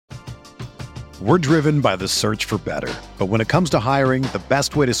We're driven by the search for better. But when it comes to hiring, the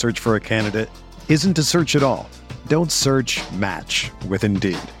best way to search for a candidate isn't to search at all. Don't search, match with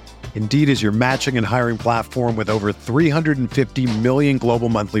Indeed. Indeed is your matching and hiring platform with over 350 million global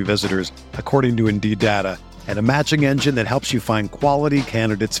monthly visitors, according to Indeed data, and a matching engine that helps you find quality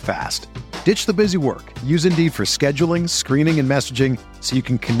candidates fast. Ditch the busy work. Use Indeed for scheduling, screening, and messaging so you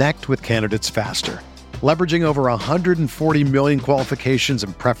can connect with candidates faster. Leveraging over 140 million qualifications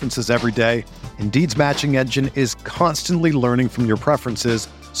and preferences every day, Indeed's matching engine is constantly learning from your preferences,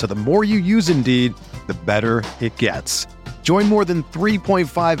 so the more you use Indeed, the better it gets. Join more than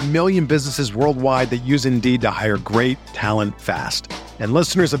 3.5 million businesses worldwide that use Indeed to hire great talent fast. And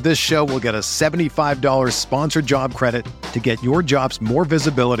listeners of this show will get a $75 sponsored job credit to get your jobs more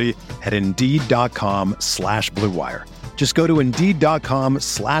visibility at Indeed.com/Blue Wire. Just go to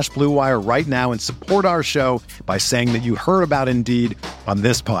Indeed.com/Blue Wire right now and support our show by saying that you heard about Indeed on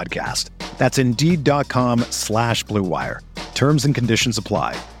this podcast. That's Indeed.com/Blue Wire. Terms and conditions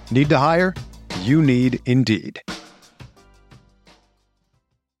apply. Need to hire? You need Indeed.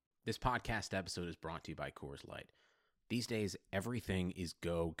 This podcast episode is brought to you by Coors Light. These days, everything is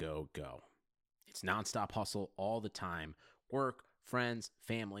go, go, go. It's nonstop hustle all the time. Work, friends,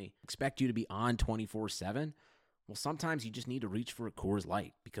 family, expect you to be on 24/7. Well, sometimes you just need to reach for a Coors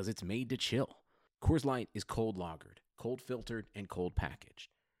Light because it's made to chill. Coors Light is cold lagered, cold filtered, and cold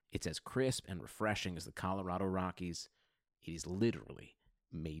packaged. It's as crisp and refreshing as the Colorado Rockies. It is literally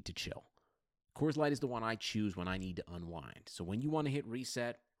made to chill. Coors Light is the one I choose when I need to unwind. So when you want to hit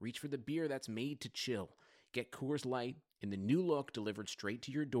reset, reach for the beer that's made to chill. Get Coors Light in the new look delivered straight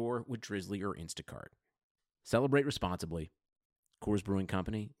to your door with Drizzly or Instacart. Celebrate responsibly. Coors Brewing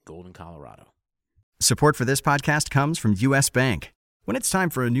Company, Golden, Colorado. Support for this podcast comes from U.S. Bank. When it's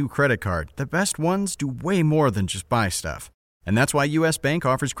time for a new credit card, the best ones do way more than just buy stuff. And that's why U.S. Bank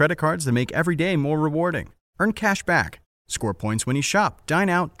offers credit cards that make every day more rewarding. Earn cash back, score points when you shop, dine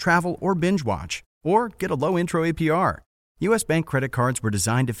out, travel, or binge watch, or get a low intro APR. U.S. Bank credit cards were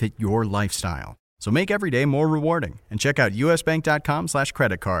designed to fit your lifestyle. So make every day more rewarding and check out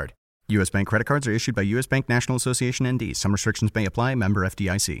usbank.com/credit card. U.S. Bank credit cards are issued by U.S. Bank National Association ND. Some restrictions may apply. Member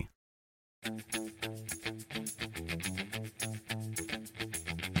FDIC.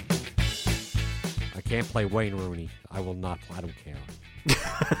 I can't play Wayne Rooney. I will not. I don't care.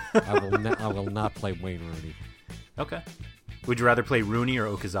 I will not play Wayne Rooney. Okay. Would you rather play Rooney or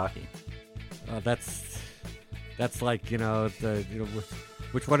Okazaki? That's like,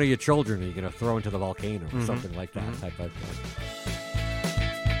 which one of your children are you going to throw into the volcano or something like that type of thing.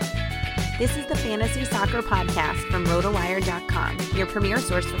 This is the Fantasy Soccer Podcast from RotoWire.com, your premier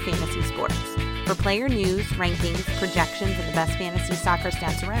source for fantasy sports. For player news, rankings, projections, and the best fantasy soccer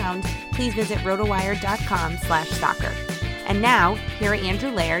stats around, please visit RotoWire.com/soccer. And now, here are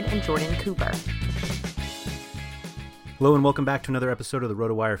Andrew Laird and Jordan Cooper. Hello and welcome back to another episode of the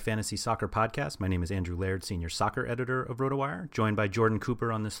RotoWire Fantasy Soccer Podcast. My name is Andrew Laird, Senior Soccer Editor of RotoWire, joined by Jordan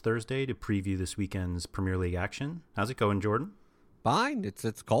Cooper on this Thursday to preview this weekend's Premier League action. How's it going, Jordan? Fine.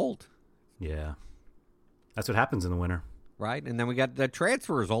 It's cold. Yeah. That's what happens in the winter. Right? And then we got the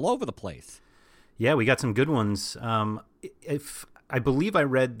transfers all over the place. Yeah, we got some good ones. If I believe I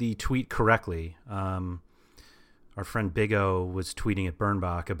read the tweet correctly, our friend Big O was tweeting at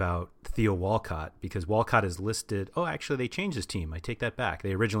Burnbach about Theo Walcott because Walcott is listed. Oh, actually, they changed his team. I take that back.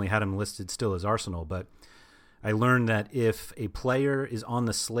 They originally had him listed still as Arsenal, but I learned that if a player is on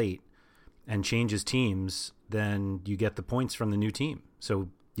the slate and changes teams, then you get the points from the new team. So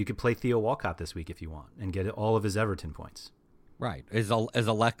you could play Theo Walcott this week if you want and get all of his Everton points. Right. Is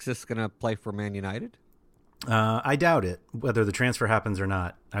Alexis going to play for Man United? I doubt it. Whether the transfer happens or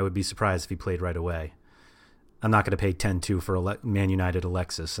not, I would be surprised if he played right away. I'm not going to pay 10-2 for Man United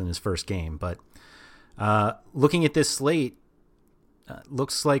Alexis in his first game. But looking at this slate,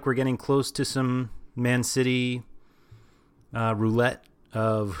 looks like we're getting close to some Man City roulette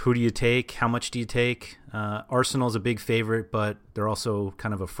of who do you take, how much do you take. Arsenal's a big favorite, but they're also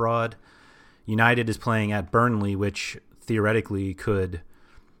kind of a fraud. United is playing at Burnley, which theoretically could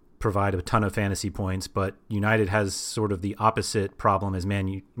provide a ton of fantasy points, but United has sort of the opposite problem as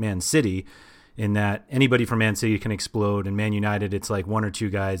Man City, in that anybody from Man City can explode, and Man United, it's like one or two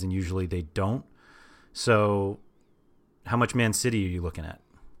guys, and usually they don't. So how much Man City are you looking at?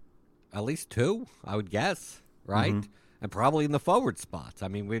 At least two, I would guess, right? Mm-hmm. And probably in the forward spots. I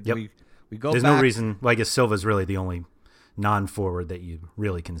mean, we go There's back. No reason. Well, I guess Silva's really the only non-forward that you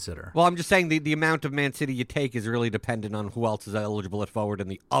really consider. Well, I'm just saying the amount of Man City you take is really dependent on who else is eligible at forward in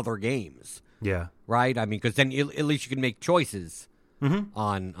the other games. Yeah. Right? I mean, because then at least you can make choices mm-hmm.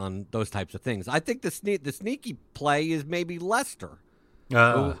 on those types of things. I think the sneaky play is maybe Leicester.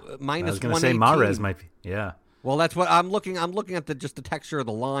 Minus I was going to say 118. Mahrez might be. Yeah. Well, that's what I'm looking. I'm looking at just the texture of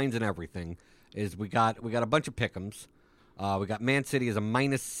the lines and everything. Is we got a bunch of pick'ems. We got Man City as a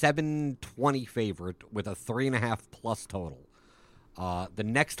minus 720 favorite with a 3.5 plus total. The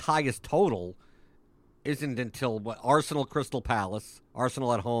next highest total isn't until Arsenal Crystal Palace.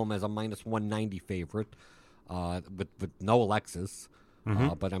 Arsenal at home as a minus 190 favorite with no Alexis.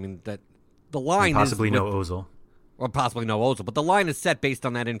 But I mean that the line and possibly is no Ozil. Or possibly no Ozil, but the line is set based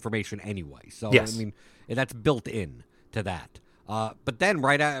on that information anyway. So yes. I mean that's built in to that. But then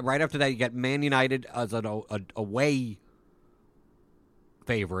right after that, you get Man United as an away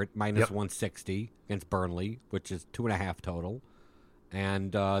favorite, minus 160 against Burnley, which is 2.5 total.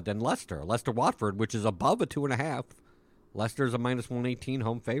 And then Leicester Watford, which is above a 2.5. Leicester's a minus 118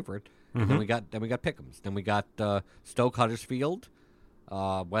 home favorite. And then we got pick'ems. Then we got Stoke Huddersfield,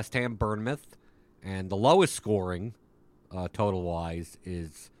 West Ham Bournemouth, and the lowest scoring total wise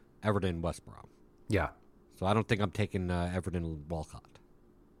is Everton West Brom. Yeah. So I don't think I'm taking Everton Walcott.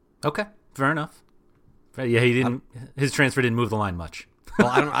 Okay, fair enough. Yeah, he didn't. His transfer didn't move the line much. Well,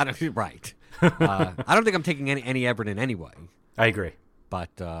 I don't. Right. I don't think I'm taking any Everton anyway. I agree.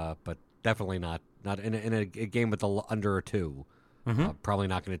 But definitely not in a game with under a 2. Probably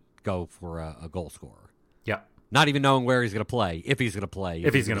not going to go for a goal scorer. Yeah. Not even knowing where he's going to play, if he's going to play,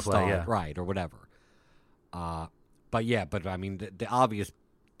 if he's going to play, start, right, or whatever. But I mean, the obvious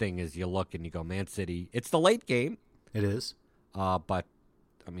thing is you look and you go, Man City. It's the late game. It is. But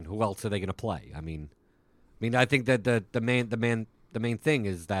I mean, who else are they going to play? I mean, I think that the main thing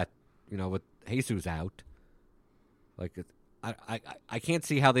is that, you know, with Jesus out, like I can't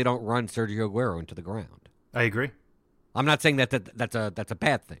see how they don't run Sergio Aguero into the ground. I agree. I'm not saying that's a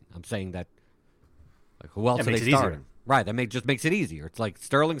bad thing. I'm saying that, like, who else are they starting? Easier. Right, that just makes it easier. It's like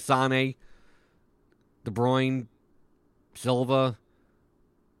Sterling, Sané, De Bruyne, Silva.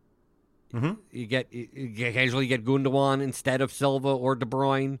 You occasionally get Gundogan instead of Silva or De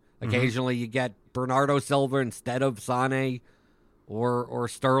Bruyne. Occasionally you get Bernardo Silva instead of Sané or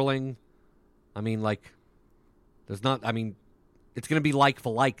Sterling. I mean, like, there's not. I mean, it's going to be like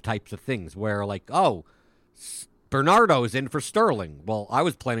for like types of things where, like, Bernardo's in for Sterling. Well, I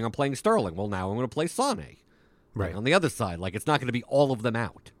was planning on playing Sterling. Well, now I'm going to play Sané. Right. Like, on the other side, like, it's not going to be all of them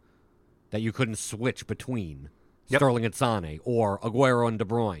out that you couldn't switch between Sterling and Sané or Aguero and De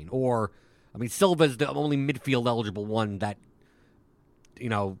Bruyne. Or, I mean, Silva's the only midfield eligible one that, you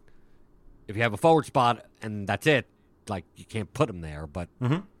know, if you have a forward spot and that's it, like, you can't put him there. But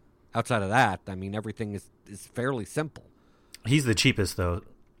outside of that, I mean, everything is fairly simple. He's the cheapest, though,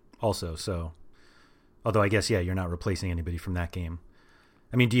 also, so... Although I guess, you're not replacing anybody from that game.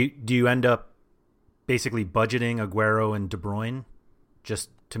 I mean, do you end up basically budgeting Aguero and De Bruyne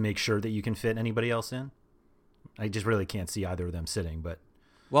just to make sure that you can fit anybody else in? I just really can't see either of them sitting, but...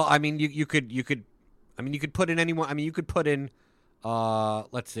 Well, I mean, you could put in anyone. I mean, you could put in,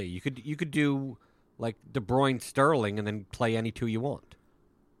 let's see, you could do, like, De Bruyne, Sterling, and then play any two you want,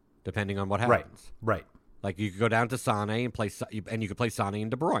 depending on what happens. Right. Like, you could go down to Sané and you could play Sané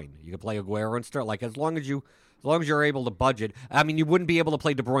and De Bruyne. You could play Aguero and Sterling. Like, as long as you're able to budget. I mean, you wouldn't be able to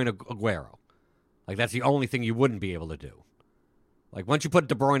play De Bruyne Aguero. Like, that's the only thing you wouldn't be able to do. Like, once you put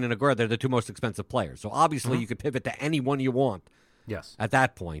De Bruyne and Aguero, they're the two most expensive players. So obviously, you could pivot to any one you want. Yes. At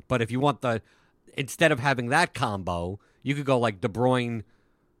that point, but if you want instead of having that combo, you could go like De Bruyne,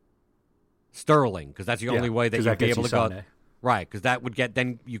 Sterling, because that's the only way that you'd be able to go. Right, because that would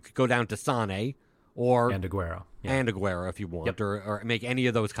then you could go down to Sané and Aguero. Yeah. And Aguero if you want, or make any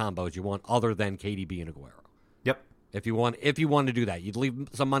of those combos you want other than KDB and Aguero. Yep. If you want to do that, you'd leave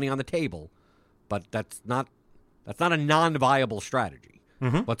some money on the table, but that's not a non-viable strategy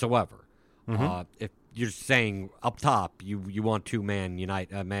whatsoever. If you're saying up top you want two Man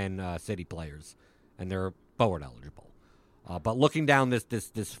City players, and they're forward eligible, but looking down this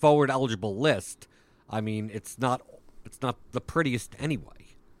forward eligible list, I mean it's not the prettiest anyway.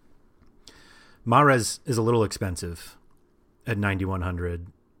 Mahrez is a little expensive at 9,100,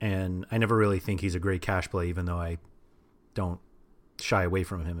 and I never really think he's a great cash play, even though I don't shy away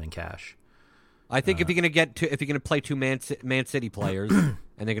from him in cash. I think if you're going to play two Man City players and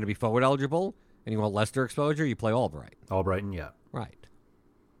they're going to be forward eligible, and you want Leicester exposure, you play Albrighton. Albrighton, yeah, right.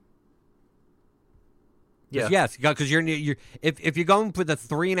 Yeah, yes, because you're if you're going for the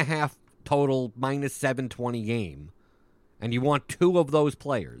 3.5 total minus 720 game, and you want two of those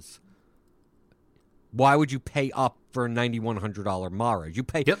players. Why would you pay up for a $9,100 Mahrez?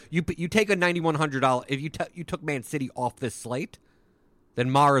 You take a $9,100 if you took Man City off this slate, then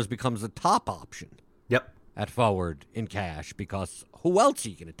Mahrez becomes the top option. Yep. At forward in cash, because who else are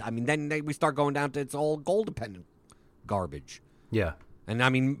you going to? I mean, then we start going down to it's all goal dependent garbage. Yeah. And I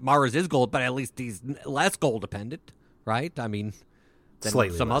mean, Mahrez is goal, but at least he's less goal dependent, right? I mean, than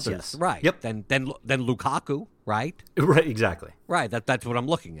Slightly some less, others, yes. right? Yep. Than Lukaku, right? Right, exactly. Right. That's what I'm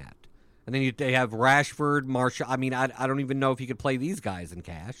looking at. And then they have Rashford, Martial. I mean, I don't even know if you could play these guys in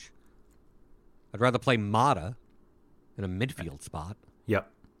cash. I'd rather play Mata in a midfield spot. Yep.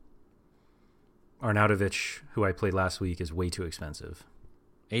 Arnautovic, who I played last week, is way too expensive.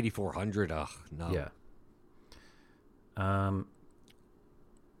 8,400. Ugh, no. Yeah.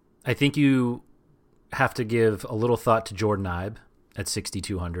 I think you have to give a little thought to Jordan Ibe at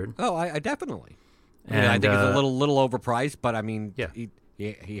 6,200. Oh, I definitely. I And think it's a little overpriced, but I mean, yeah.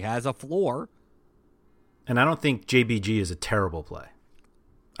 he has a floor. And I don't think JBG is a terrible play.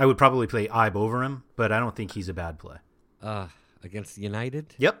 I would probably play Ibe over him, but I don't think he's a bad play. Against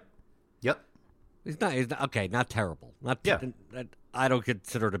United. Yep. He's not okay. Not terrible. I don't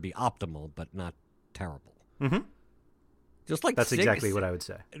consider to be optimal, but not terrible. Mm-hmm. Just like That's exactly what I would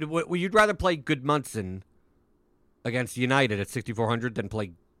say. Well, you'd rather play Goodmunson against United at 6,400 than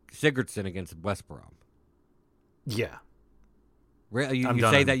play Sigurdsson against West Brom. Yeah. Really? You I'm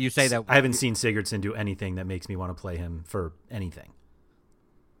say done. that. You say that. I haven't seen Sigurdsson do anything that makes me want to play him for anything.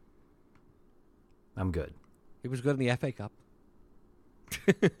 I'm good. He was good in the FA Cup.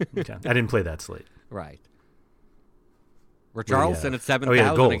 Okay. I didn't play that slate. Right. Richarlison at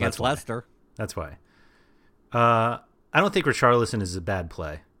 7,000 goal, against that's why. Leicester. That's why. I don't think Richarlison is a bad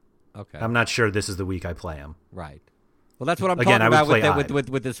play. Okay. I'm not sure this is the week I play him. Right. Well, that's what I'm Again, talking I would about play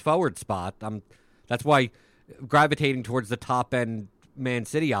with his forward spot. That's why gravitating towards the top end Man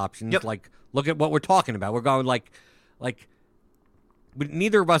City options. Yep. Like, look at what we're talking about. We're going like,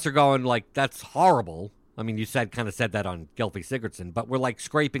 neither of us are going like that's horrible. I mean, you kind of said that on Gylfi Sigurdsson, but we're like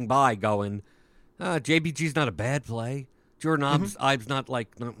scraping by, going, JBG's not a bad play. Jordan Ibe's not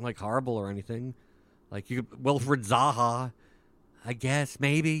like horrible or anything. Like Wilfred Zaha, I guess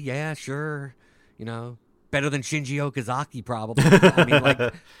maybe, yeah, sure, better than Shinji Okazaki probably. I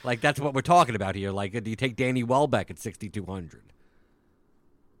mean, like that's what we're talking about here. Like, do you take Danny Welbeck at 6,200?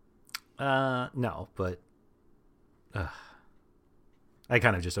 No, but I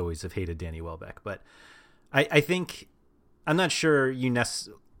kind of just always have hated Danny Welbeck, but I think I'm not sure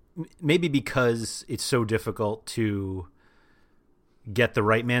maybe because it's so difficult to get the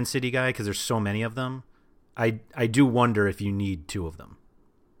right Man City guy because there's so many of them. I do wonder if you need two of them.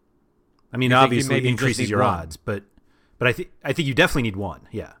 I mean, obviously it increases your odds, but I think you definitely need one.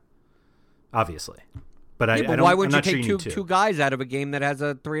 Yeah, obviously. But why wouldn't you take two guys out of a game that has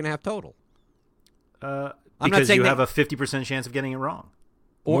a 3.5 total? Because you have a 50% chance of getting it wrong,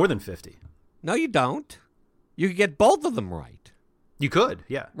 more than 50. No, you don't. You could get both of them right. You could,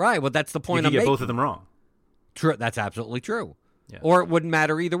 yeah. Right. Well, that's the point. You could get both of them wrong. True. That's absolutely true. Yeah. Or it wouldn't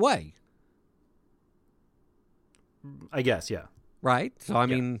matter either way. I guess, yeah. Right. So I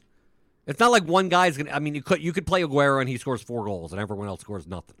mean, it's not like one guy's gonna. I mean, you could play Aguero and he scores 4 goals and everyone else scores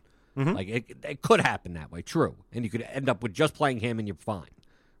nothing. Mm-hmm. Like it could happen that way. True. And you could end up with just playing him and you're fine.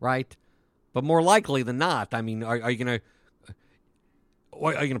 Right. But more likely than not, I mean, are you gonna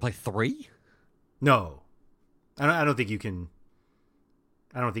play 3? No, I don't think you can.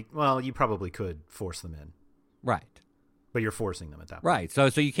 I don't think. Well, you probably could force them in, right? But you're forcing them at that point, right?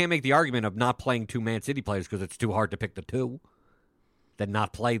 So you can't make the argument of not playing 2 Man City players because it's too hard to pick the 2. Then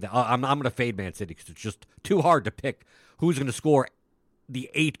not play the. I'm going to fade Man City because it's just too hard to pick who's going to score the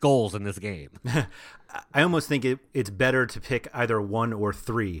 8 goals in this game. I almost think it's better to pick either 1 or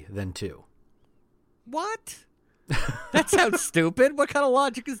 3 than 2. What? That sounds stupid. What kind of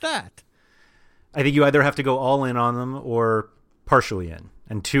logic is that? I think you either have to go all in on them or partially in,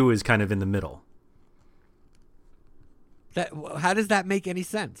 and 2 is kind of in the middle. How does that make any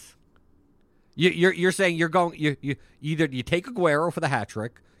sense? You're saying you're going you either you take Aguero for the hat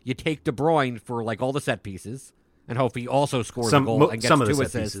trick, you take De Bruyne for like all the set pieces, and hope he also scores a goal and gets 2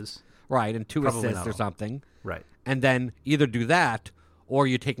 assists, right? And 2 Probably assists or something, right? And then either do that or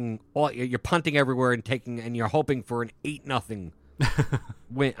you're you're punting everywhere and you're hoping for an 8-0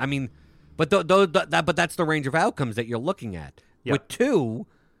 win. I mean. But but that's the range of outcomes that you're looking at. Yep. With 2,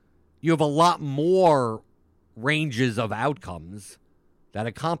 you have a lot more ranges of outcomes that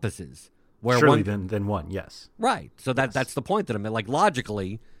it encompasses. Where surely than 1, yes. Right. So that's the point that I'm at. Like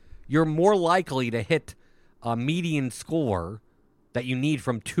logically, you're more likely to hit a median score that you need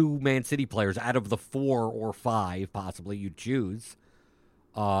from 2 Man City players out of the 4 or 5 possibly you choose,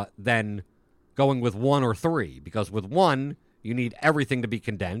 than going with 1 or 3. Because with 1, you need everything to be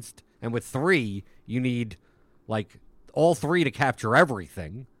condensed. And with 3, you need, like, all 3 to capture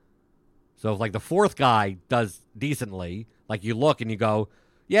everything. So if, like, the 4th guy does decently, like, you look and you go,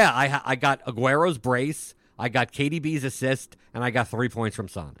 yeah, I got Aguero's brace, I got KDB's assist, and I got 3 points from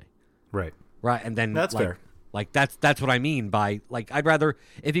Sane. Right. Right, and then That's fair. Like that's what I mean by I'd rather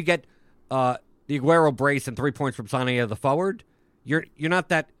if you get the Aguero brace and 3 points from Sane as the forward, you're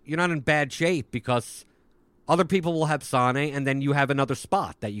not in bad shape because other people will have Sane, and then you have another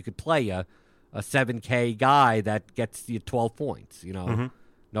spot that you could play a 7K guy that gets you 12 points.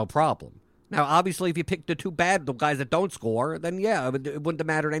 No problem. Now, obviously, if you pick the the guys that don't score, then yeah, it wouldn't have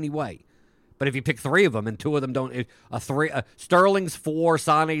mattered anyway. But if you pick 3 of them and 2 of them don't, Sterling's 4,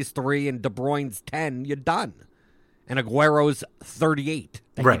 Sane's 3, and De Bruyne's 10, you're done. And Aguero's 38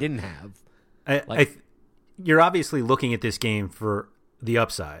 that you didn't have. You're obviously looking at this game for the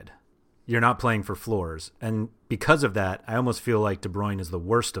upside. You're not playing for floors. And because of that, I almost feel like De Bruyne is the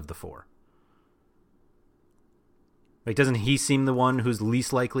worst of the 4. Like, doesn't he seem the one who's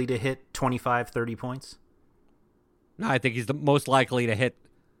least likely to hit 25, 30 points? No, I think he's the most likely to hit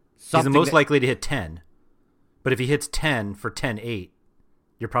He's the most likely to hit 10. But if he hits 10 for 10-8,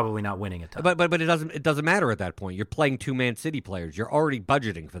 you're probably not winning a ton. But it doesn't matter at that point. You're playing 2 Man City players. You're already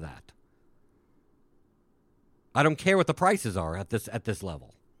budgeting for that. I don't care what the prices are at this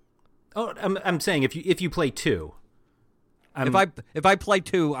level. Oh, I'm saying if you play 2. If I play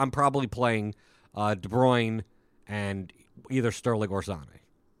 2, I'm probably playing De Bruyne and either Sterling or Sane.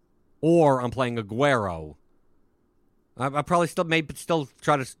 Or I'm playing Aguero. I probably still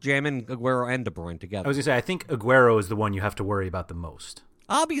try to jam in Aguero and De Bruyne together. I was going to say, I think Aguero is the one you have to worry about the most.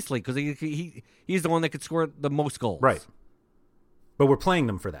 Obviously, because he's the one that could score the most goals. Right. But we're playing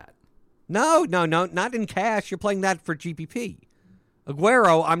them for that. No, not in cash. You're playing that for GPP.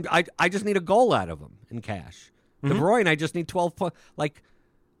 Aguero, I just need a goal out of him in cash. De Bruyne, I just need 12 points. Like,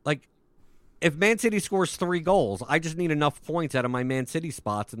 if Man City scores 3 goals, I just need enough points out of my Man City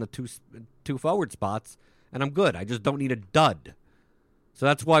spots and the two forward spots, and I'm good. I just don't need a dud. So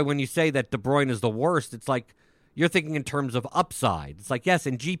that's why when you say that De Bruyne is the worst, it's like you're thinking in terms of upside. It's like, yes,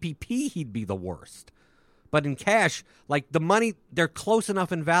 in GPP he'd be the worst. But in cash, like the money, they're close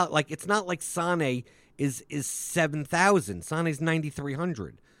enough in value. Like it's not like Sane is 7,000. Sane's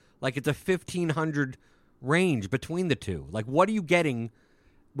 9,300. Like it's a 1,500 range between the two. Like what are you getting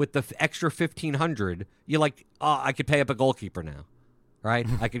with the extra 1,500? You're like, oh, I could pay up a goalkeeper now, right?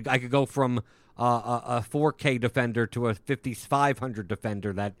 I could go from a 4K defender to a 5,500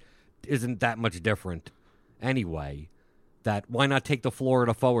 defender that isn't that much different anyway. That why not take the floor at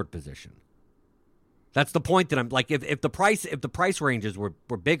a forward position? That's the point that I'm like, if the price ranges were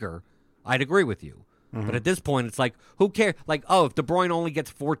bigger, I'd agree with you. Mm-hmm. But at this point, it's like, who cares? Like, oh, if De Bruyne only gets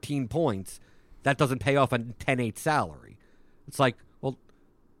 14 points, that doesn't pay off a 10-8 salary. It's like, well,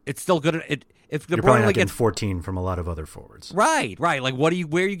 it's still good. If De You're Bruyne probably only not getting gets 14 from a lot of other forwards. Right. Like, where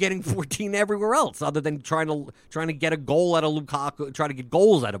are you getting 14 everywhere else other than trying to get a goal out of Lukaku, trying to get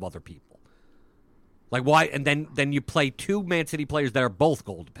goals out of other people? Like, why? And then you play 2 Man City players that are both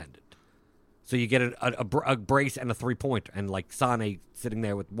goal dependent. So you get a brace and a 3-pointer, and like Sane sitting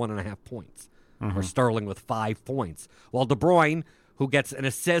there with 1.5 points, or Sterling with 5 points. While De Bruyne, who gets an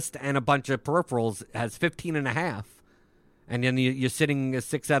assist and a bunch of peripherals, has 15.5, and then you're sitting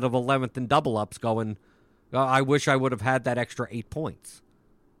 6 out of 11th in double ups, going, I wish I would have had that extra 8 points.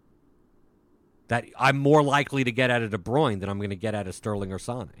 That I'm more likely to get out of De Bruyne than I'm going to get out of Sterling or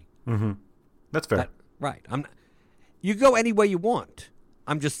Sane. Mm-hmm. That's fair. Right. You go any way you want.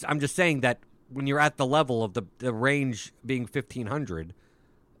 I'm just saying that when you're at the level of the range being 1,500,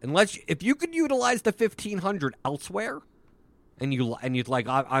 if you could utilize the 1,500 elsewhere, and you'd like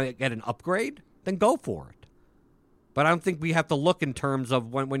I get an upgrade, then go for it. But I don't think we have to look in terms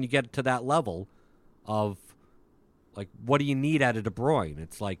of when you get to that level of like what do you need out of De Bruyne?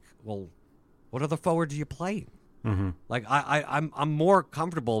 It's like, well, what other forwards are you playing? Mm-hmm. Like I'm more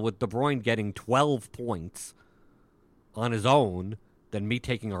comfortable with De Bruyne getting 12 points on his own than me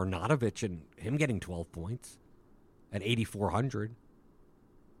taking Arnautovic and him getting 12 points at 8,400.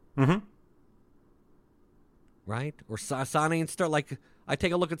 Mm-hmm. Right? Or Sane and Sterling. Like, I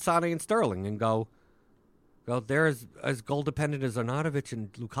take a look at Sane and Sterling and go, they're as goal-dependent as Arnautovic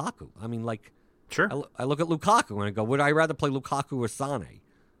and Lukaku. I mean, like, sure. I look at Lukaku and I go, would I rather play Lukaku or Sane?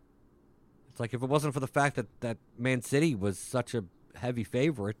 It's like, if it wasn't for the fact that Man City was such a heavy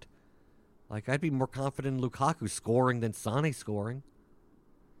favorite, like, I'd be more confident in Lukaku scoring than Sane scoring.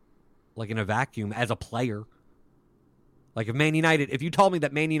 Like, in a vacuum, as a player. Like, if you told me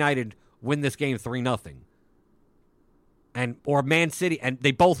that Man United win this game 3-0, or Man City, and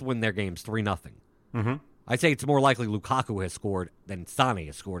they both win their games 3-0, I'd say it's more likely Lukaku has scored than Sane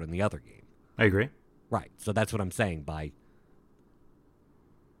has scored in the other game. I agree. Right. So that's what I'm saying by,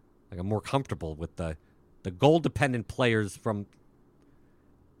 like, I'm more comfortable with the goal-dependent players from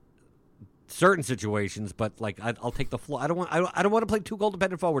certain situations, but like I'll take the floor. I don't want to play 2 goal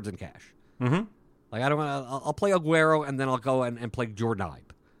dependent forwards in cash. Mm-hmm. Like I don't want. I'll play Aguero and then I'll go and play Jordan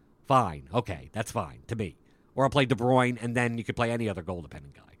Ibe. Fine, okay, that's fine to me. Or I'll play De Bruyne and then you could play any other goal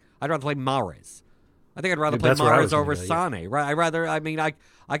dependent guy. I'd rather play Mahrez. I think I'd rather play That's where I Mahrez was over gonna go, Sané. Right?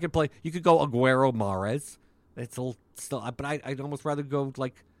 I could play. You could go Aguero, Mahrez. It's still, but I'd almost rather go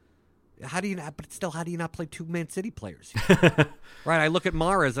like. How do you not play 2 Man City players? Right? I look at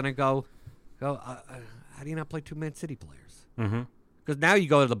Mahrez and I go, how do you not play 2 Man City players? Mm-hmm. Because now you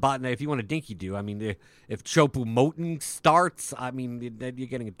go to the bottom. If you want a dinky do, I mean, if Chopu Moten starts, I mean, then you're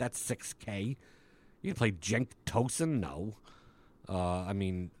getting that's $6K. You can play Cenk Tosun, no. I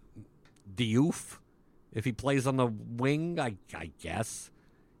mean, Diouf, if he plays on the wing, I guess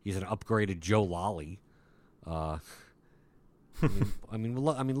he's an upgraded Joe Lally.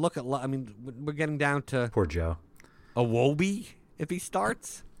 Look at. We're getting down to Poor Joe. Iwobi if he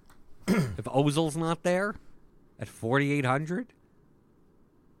starts. If Ozil's not there at 4,800,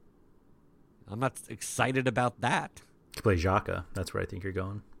 I'm not excited about that. You could play Xhaka. That's where I think you're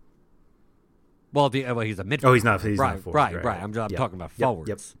going. Well, he's a midfielder. Oh, he's not. He's right, not forward. right. I'm Yep. talking about Yep, forwards.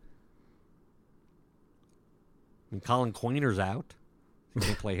 Yep. I mean, Colin Queener's out. You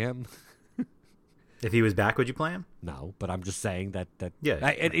can't play him. If he was back, would you play him? No, but I'm just saying that. Yeah.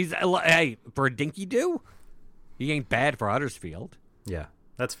 Hey, for a dinky do, he ain't bad for Huddersfield. Yeah,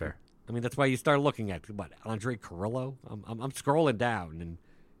 that's fair. I mean, that's why you start looking at what Andre Carrillo. I'm scrolling down and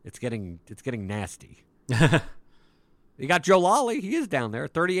it's getting nasty. You got Joe Lally. He is down there,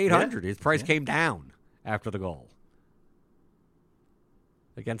 3,800. Yeah. His price came down after the goal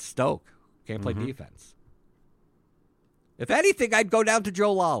against Stoke. Can't play defense. If anything, I'd go down to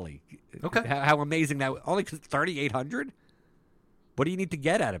Joe Lally. Okay. How amazing that! Only because 3,800. What do you need to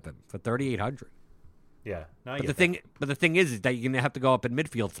get out of him for 3,800? Yeah. No, But the thing is that you're gonna have to go up in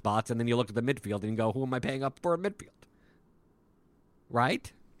midfield spots, and then you look at the midfield and you go, "Who am I paying up for a midfield?"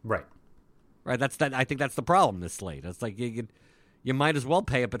 Right? Right. Right. I think that's the problem this slate. It's like you might as well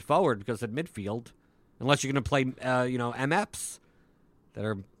pay up at forward because at midfield, unless you're going to play, MFs that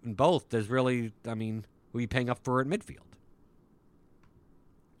are in both. There's really, who are you paying up for at midfield?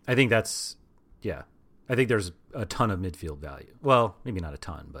 I think that's, yeah. I think there's a ton of midfield value. Well, maybe not a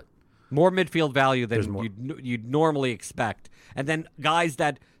ton, but more midfield value than more. you'd normally expect. And then guys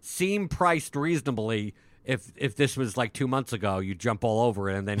that seem priced reasonably, if this was like 2 months ago, you jump all over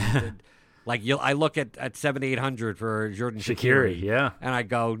it. And then, I look at 7,800 for Jordan Shaqiri, yeah. and I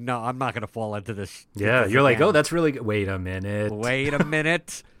go, no, I'm not going to fall into this. Yeah, you're like, oh, that's really good. Wait a minute. Wait a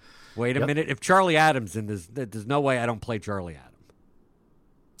minute. If Charlie Adams in this, there's no way I don't play Charlie Adams.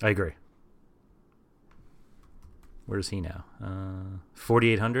 I agree. Where's he now?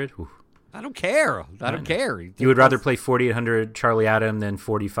 4,800? I don't care. I don't care. You would rather play 4,800 Charlie Adam than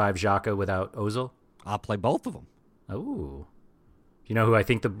 45 Xhaka without Ozil? I'll play both of them. Oh. You know who I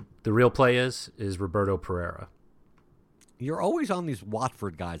think the real play is Roberto Pereira. You're always on these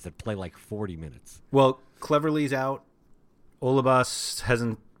Watford guys that play like 40 minutes. Well, Cleverly's out. Olabas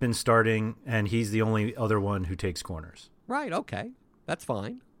hasn't been starting, and he's the only other one who takes corners. Right, okay. That's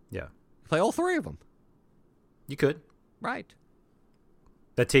fine. Yeah. Play all 3 of them. You could. Right.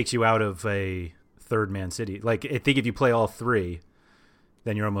 That takes you out of a third Man City. Like, I think if you play all 3,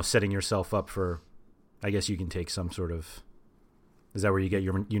 then you're almost setting yourself up for, I guess you can take some sort of, is that where you get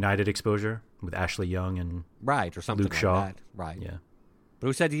your United exposure with Ashley Young and right, or something Luke like Shaw? that. Right. Yeah. But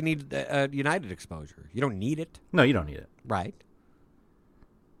who said you need United exposure? You don't need it. No, you don't need it. Right.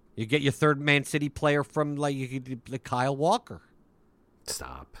 You get your third Man City player from Kyle Walker.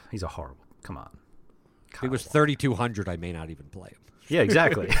 Stop. He's a horrible. Come on. If he was 3,200, I may not even play him. Yeah,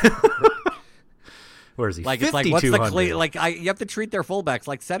 exactly. Where is he? It's like what's the 5,200. you have to treat their fullbacks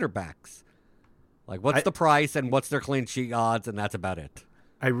like center backs. Like what's the price and what's their clean sheet odds, and that's about it.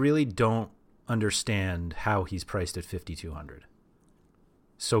 I really don't understand how he's priced at 5,200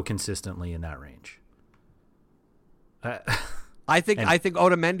 so consistently in that range. I think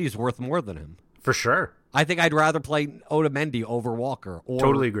Otamendi's worth more than him. For sure. I think I'd rather play Otamendi over Walker. Or,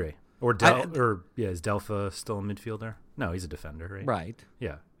 Totally agree. Or is Delpha still a midfielder? No, he's a defender, right? Right.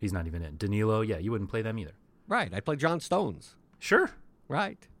 Yeah, he's not even in. Danilo, yeah, you wouldn't play them either. Right. I'd play John Stones. Sure.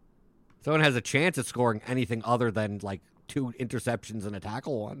 Right. Someone has a chance at scoring anything other than 2 interceptions and a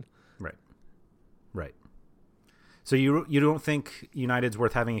tackle one. Right. Right. So you don't think United's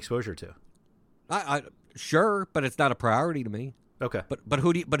worth having exposure to? I sure, but it's not a priority to me. Okay. But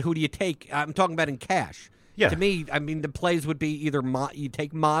who do you take? I'm talking about in cash. Yeah. To me, the plays would be either you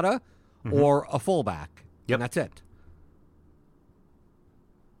take Mata or a fullback. Yep. And that's it.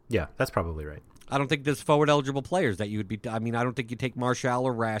 Yeah, that's probably right. I don't think there's forward eligible players that you would be. I don't think you take Martial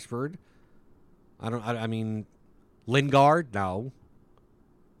or Rashford. I mean, Lingard, no.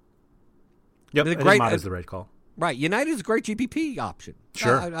 Yep, They're I think great- Mata's the right call. Right, United is a great GPP option.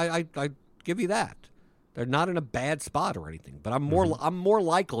 Sure. I give you that. They're not in a bad spot or anything, but I'm more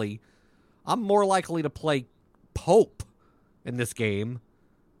likely to play Pope in this game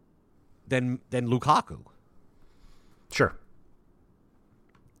than Lukaku. Sure.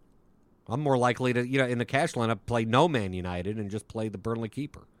 I'm more likely to, in the cash lineup, play no Man United and just play the Burnley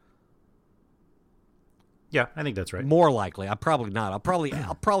keeper. Yeah, I think that's right. More likely, I'm probably not. I'll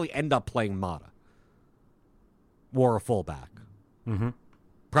probably end up playing Mata or a fullback. Mm-hmm.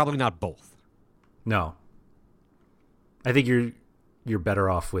 Probably not both. No. I think you're better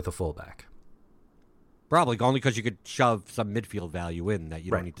off with a fullback. Probably only because you could shove some midfield value in that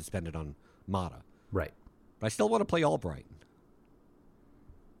you Right. don't need to spend it on Mata. Right. But I still want to play Albrighton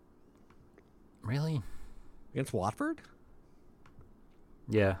Really? against Watford.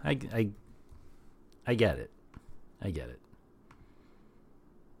 Yeah, I get it. I get it.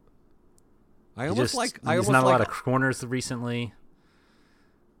 I almost There's not like a lot of corners recently.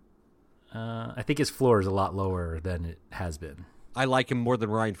 I think his floor is a lot lower than it has been. I like him more than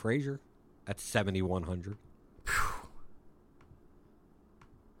Ryan Frazier at 7,100.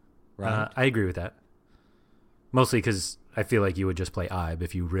 Right. I agree with that. Mostly because I feel like you would just play Ibe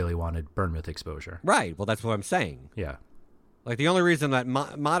if you really wanted Bournemouth exposure. Right. Well, that's what I'm saying. Yeah. Like the only reason that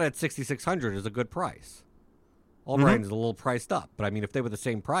Mata at 6,600 is a good price. Albrighton's a little priced up, but I mean, if they were the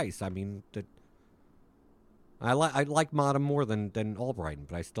same price, I mean, I like Mata more than Albrighton,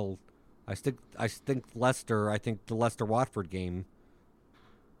 but I think Leicester. I think the Leicester Watford game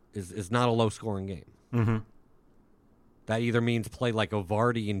is not a low scoring game. Mm-hmm. That either means play like a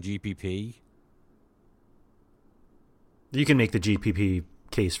Vardy in GPP. You can make the GPP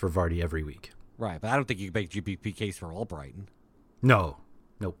case for Vardy every week. Right, but I don't think you can make GPP case for Albrighton. No.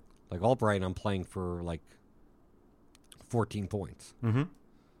 Nope. Like Albrighton, I'm playing for like 14 points. Mm-hmm.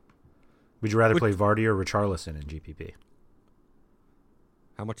 Would you rather play Vardy or Richarlison in GPP?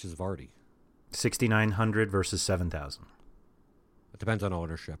 How much is Vardy? 6,900 versus 7,000. It depends on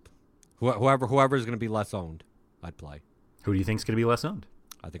ownership. Whoever is going to be less owned, I'd play. Who do you think is going to be less owned?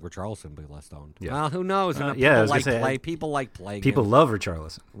 I think Richarlison will be less owned. Yeah. Well, who knows? Yeah, I was like gonna say, play. People like playing. People him. love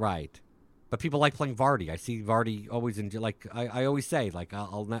Richarlison. Right. But people like playing Vardy. I see Vardy always I always say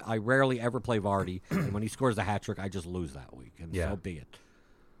I rarely ever play Vardy, and when he scores a hat trick, I just lose that week, and so be it.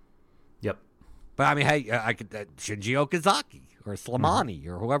 Yep. But I mean, hey, I could Shinji Okazaki or Slimani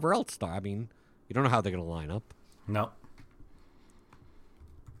or whoever else star. I mean, you don't know how they're going to line up. No.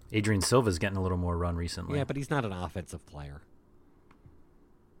 Adrian Silva's getting a little more run recently. Yeah, but he's not an offensive player.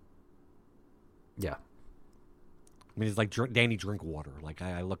 Yeah. I mean, it's like Danny Drinkwater. Like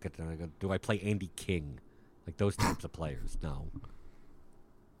I look at it and I go, do I play Andy King? Like those types of players? No.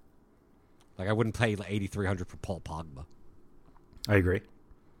 Like I wouldn't pay 8,300 for Paul Pogba. I agree.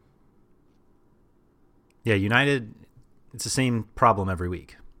 Yeah, United, it's the same problem every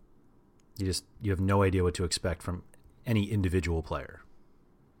week. You have no idea what to expect from any individual player.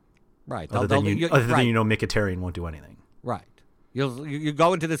 Right. Other than you know Mkhitaryan won't do anything. Right. You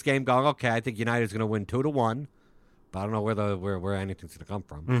go into this game going, okay, I think United's going to win 2-1, but I don't know where anything's going to come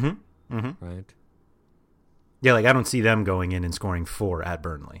from. Mm-hmm. Mm-hmm. Right. Yeah, like I don't see them going in and scoring 4 at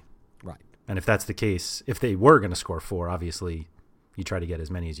Burnley. Right. And if that's the case, if they were going to score 4, obviously you try to get as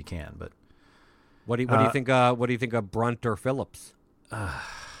many as you can. But what do you think? What do you think of Brunt or Phillips?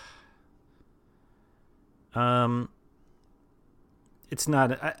 It's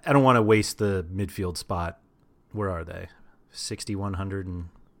not. I don't want to waste the midfield spot. Where are they? 6,100 and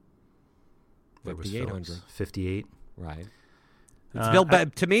 5,800. 58. Right. It's still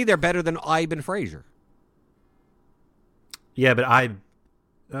to me, they're better than Ibe and Frazier. Yeah, but I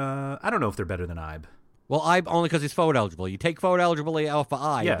don't know if they're better than Ibe. Well, Ibe only because he's forward eligible. You take forward eligibility off of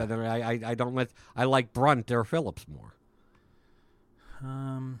Ibe, Yeah. but then I don't. I like Brunt or Phillips more.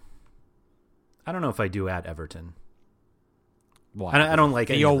 I don't know if I do at Everton. Why? I don't like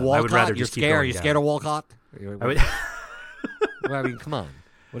any of them. Walcott? I would rather You're just keep scared. going You're down. scared of Walcott? I would. Well, I mean, come on.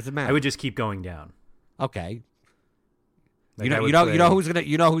 What does it matter? I would just keep going down. Okay. Like, you I would know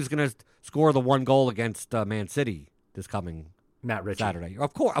play who's gonna score the one goal against Man City this coming Matt Ritchie. Saturday?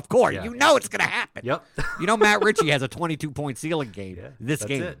 Of course. Yeah. You know it's gonna happen. Yep. You know Matt Ritchie has a 22-point ceiling game this that's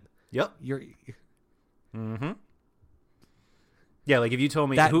game. It. Yep. You're Mm-hmm. Yeah, like if you told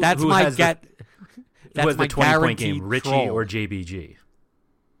me that's who my has get. who That's has my the 20-point game, guaranteed Ritchie troll. or JBG?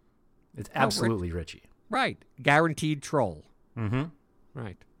 It's absolutely Ritchie. Right, guaranteed troll. Mm-hmm.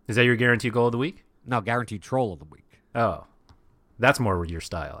 Right. Is that your guaranteed goal of the week? No, guaranteed troll of the week. Oh, that's more your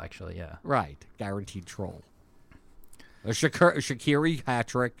style, actually. Yeah. Right, guaranteed troll. A Shaqiri hat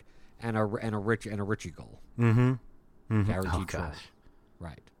trick and a Richie goal. Mm-hmm. Guaranteed Oh, try. gosh.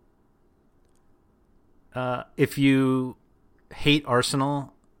 Right. If you hate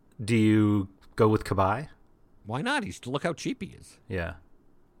Arsenal, do you go with Cabaye? Why not? Look how cheap he is. Yeah.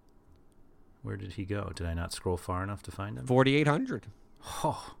 Where did he go? Did I not scroll far enough to find him? 4,800.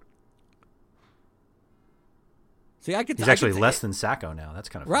 Oh, See, I could. he's I actually could- less than Sacco now. That's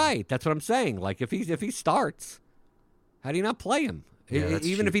kind of Right. That's what I'm saying. Like if he starts, how do you not play him? Yeah, that's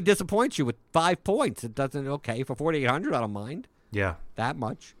Even if cheap. he disappoints you with 5 points, it doesn't. Okay, for 4,800, I don't mind Yeah. that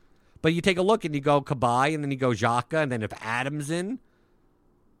much. But you take a look and you go Cabaye, and then you go Xhaka, and then if Adams in,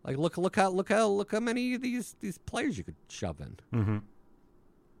 like look how many of these players you could shove in. Mm-hmm.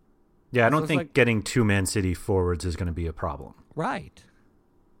 Yeah, I So don't it's think like- getting 2 Man City forwards is going to be a problem. Right.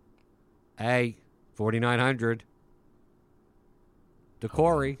 Hey, 4,900.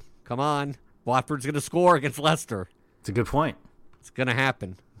 Decore, come on. Watford's going to score against Leicester. It's a good point. It's going to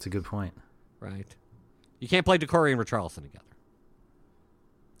happen. It's a good point. Right. You can't play Decore and Richarlison together.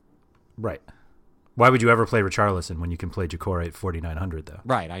 Right. Why would you ever play Richarlison when you can play Jacori at 4,900 though?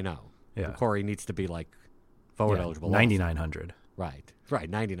 Right, I know. Yeah. Decore needs to be like forward Yeah, eligible. 9,900. Right. Right,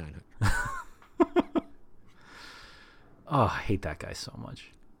 9,900. Oh, I hate that guy so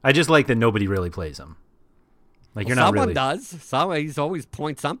much. I just like that nobody really plays him. Like you're not Someone really. does. He's always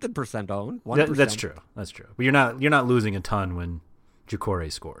point something percent owned. 1%. That's true. That's true. But you're not losing a ton when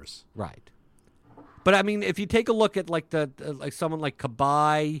Jacori scores. Right. But I mean, if you take a look at like like someone like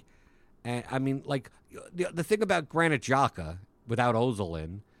Cabaye, and I mean, like the thing about Granit Xhaka without Ozil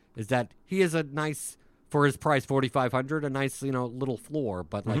in is that he is a nice, for his price 4,500, a nice little floor,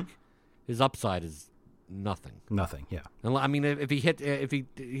 but like his upside is nothing. Nothing. Yeah. And I mean, if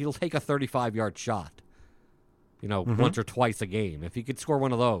he'll take a 35-yard shot, once or twice a game. If he could score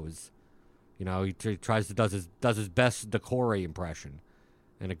one of those, he tries to does his best Decore impression,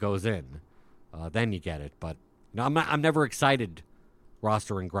 and it goes in. Then you get it. But I'm never excited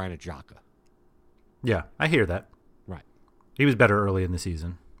rostering Granit Xhaka. Yeah, I hear that. Right. He was better early in the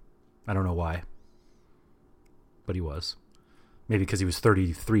season. I don't know why, but he was. Maybe because he was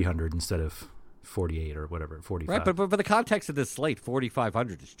 3,300 instead of 48 or whatever, 45. Right, but for the context of this slate,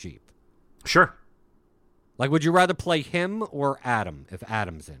 4,500 is cheap. Sure. Like, would you rather play him or Adam if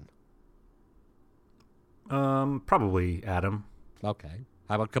Adam's in? Probably Adam. Okay.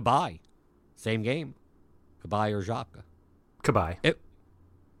 How about Cabaye? Same game. Cabaye or Xhaka? Cabaye.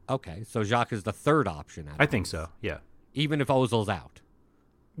 Okay, so Xhaka is the third option. I think so. Yeah. Even if Ozil's out.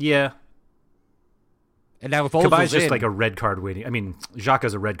 Yeah. And now if Ozil's Cabaye's just in, like a red card waiting. I mean,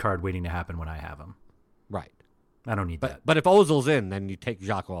 Xhaka's a red card waiting to happen when I have him. right. I don't need that. But if Ozil's in, then you take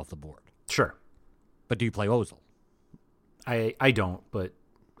Xhaka off the board. Sure. But do you play Ozil? I don't, but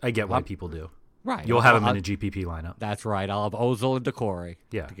I get why Well, people do. Right. You'll have him in a GPP lineup. That's right. I'll have Ozil and Decore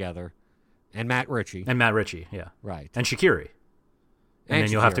together. And Matt Ritchie. And Matt Ritchie, yeah. Right. And Shaqiri. And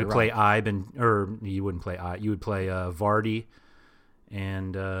then you'll have to Shaqiri, play right. Ibe, or you wouldn't play Ibe. You would play Vardy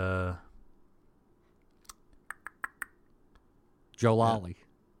and Joe Lally.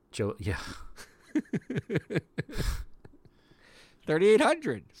 Joe. Yeah.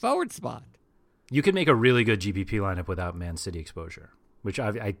 3,800 forward spot. You could make a really good GPP lineup without Man City exposure, which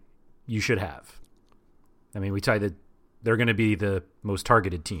you should have. I mean, we tell you that they're going to be the most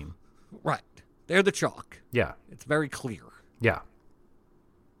targeted team. Right. They're the chalk. Yeah. It's very clear. Yeah.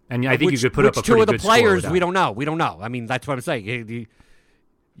 And I think you could put up a which two pretty of the good score players without- we don't know. We don't know. I mean, that's what I'm saying.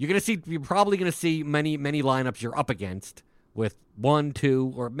 You're probably going to see many lineups you're up against with 1,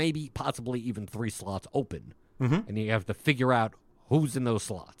 2, or maybe possibly even 3 slots open, and you have to figure out who's in those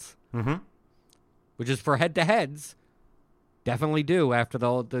slots. Mm-hmm. Which is for head-to-heads. Definitely do after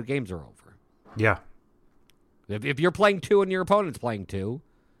the games are over. Yeah. If you're playing 2 and your opponent's playing 2,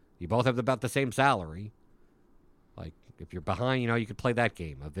 you both have about the same salary. Like, if you're behind, you could play that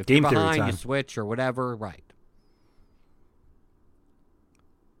game. If Game you're theory behind, you time. switch or whatever. Right.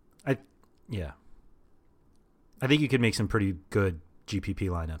 Yeah. I think you could make some pretty good GPP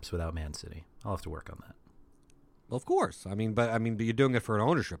lineups without Man City. I'll have to work on that. Well, of course. But you're doing it for an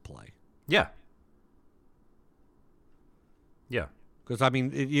ownership play. Yeah. Yeah. Because,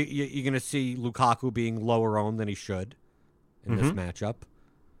 you're going to see Lukaku being lower owned than he should in this matchup.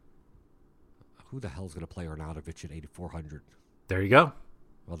 Who the hell's going to play Arnautovic at 8,400? There you go.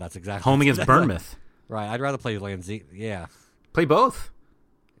 Well, that's exactly Home against exactly- Bournemouth. Right. I'd rather play Lanzini. Yeah. Play both.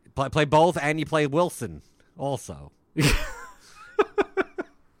 Play both, and you play Wilson also. Yeah,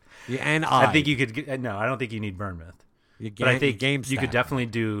 and I think you could. No, I don't think you need Bournemouth. But I think you could definitely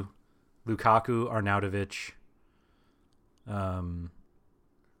do Lukaku, Arnautovic.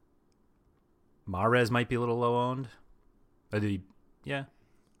 Mahrez might be a little low owned. Yeah.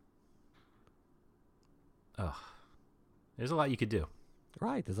 There's a lot you could do.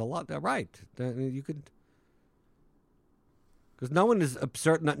 Right, there's a lot. Right, you could, because no one is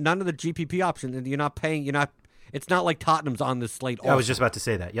absurd. None of the GPP options, and you're not paying. You're not. It's not like Tottenham's on this slate. Also. I was just about to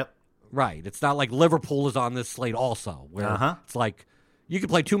say that. Yep. Right, it's not like Liverpool is on this slate also, where it's like you could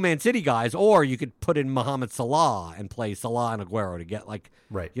play two Man City guys, or you could put in Mohamed Salah and play Salah and Aguero to get like.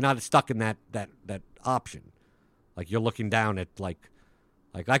 Right. You're not stuck in that option. Like you're looking down at like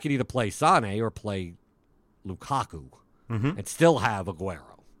I could either play Sane or play Lukaku. And still have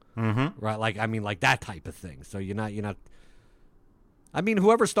Aguero, right? Like like that type of thing. So you're not. I mean,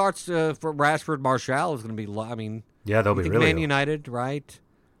 whoever starts for Rashford, Martial is going to be. I mean, yeah, they'll be really Man United, right?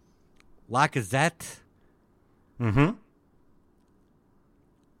 Lacazette. Yeah,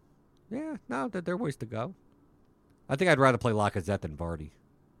 no, there are ways to go. I think I'd rather play Lacazette than Vardy.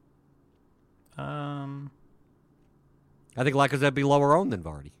 I think Lacazette would be lower owned than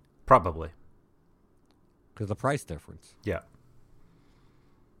Vardy. Probably. Because of the price difference. Yeah.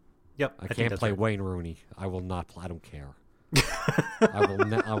 Yep. I can't play Wayne Rooney. I will not play. I don't care.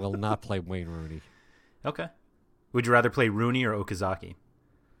 I will not play Wayne Rooney. Okay. Would you rather play Rooney or Okazaki?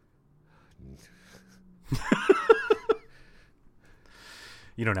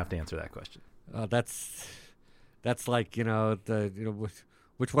 You don't have to answer that question. That's like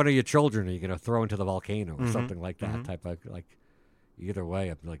which one of your children are you going to throw into the volcano or something like that type of like. Either way,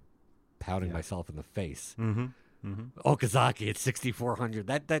 I'm like pounding myself in the face. Okazaki at 6,400.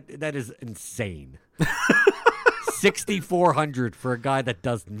 That is insane. 6,400 for a guy that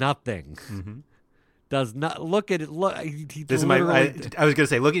does nothing. Does not look at it. Look, this is I was going to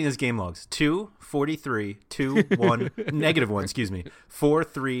say, looking at his game logs: 2, 43, 2, 1, -1. Excuse me, 4,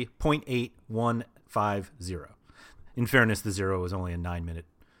 3.8150. In fairness, the 0 was only a 9-minute.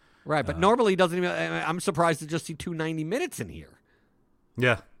 Right, but normally he doesn't even. I'm surprised to just see 290 minutes in here.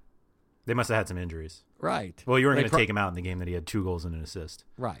 Yeah. They must have had some injuries. Right. Well, you weren't going to take him out in the game that he had 2 goals and an assist.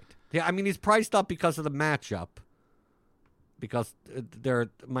 Right. Yeah, I mean, he's priced up because of the matchup. Because they're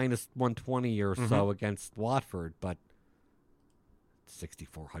minus 120 or so against Watford, but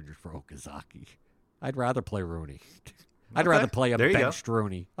 6,400 for Okazaki. I'd rather play Rooney. I'd rather play a benched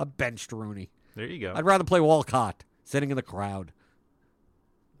Rooney. A benched Rooney. There you go. I'd rather play Walcott sitting in the crowd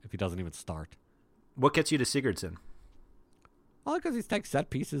if he doesn't even start. What gets you to Sigurdsson? Well, because he takes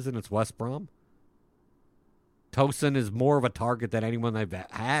set pieces and it's West Brom. Tosin is more of a target than anyone I've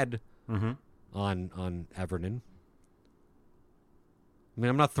had on Everton. I mean,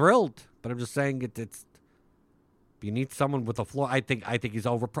 I'm not thrilled, but I'm just saying it's. You need someone with a floor. I think he's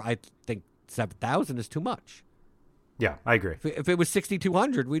over. I think 7,000 is too much. Yeah, I agree. If it was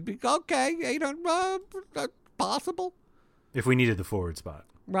 6,200, we'd be okay. Possible. If we needed the forward spot,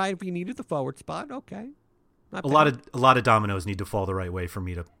 right? If we needed the forward spot, okay. A lot of dominoes need to fall the right way for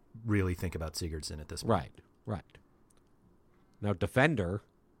me to really think about Sigurdsson at this point. Right. Now, defender's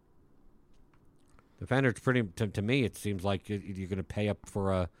pretty. To me, it seems like you're going to pay up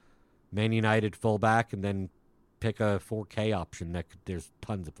for a Man United fullback and then pick a 4K option. There's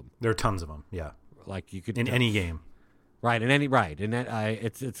tons of them. There are tons of them. Yeah, like you could in any game. Right, and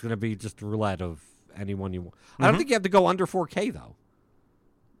it's going to be just roulette of anyone you want. I don't think you have to go under 4K though.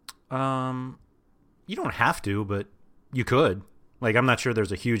 You don't have to, but you could. Like, I'm not sure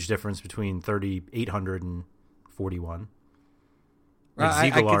there's a huge difference between 3,800 and 41.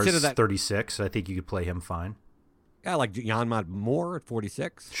 Like Ziegler's 36. I think you could play him fine. Yeah, like Janmat Moore at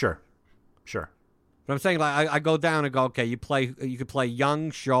 46. Sure. But I'm saying, like, I go down and go, okay, you could play Young,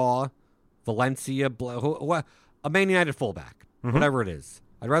 Shaw, Valencia, a Man United fullback, whatever it is.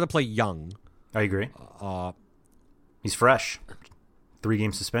 I'd rather play Young. I agree. He's fresh.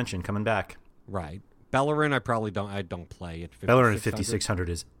 3-game suspension coming back. Right. Bellerin, I don't play at 5,600. Bellerin at 5,600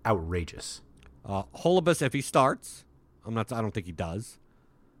 is outrageous. Holebas, if he starts, I don't think he does.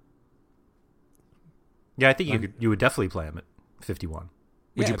 Yeah, I think you would definitely play him at 51.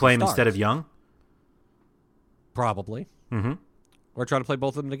 Would you play him instead of Young? Probably. Or try to play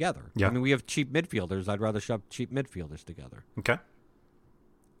both of them together. Yeah. I mean, we have cheap midfielders. I'd rather shove cheap midfielders together. Okay.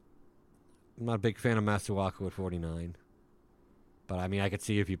 I'm not a big fan of Masuaku at 49. But, I mean, I could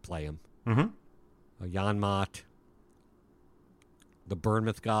see if you play him. Jan Mott. The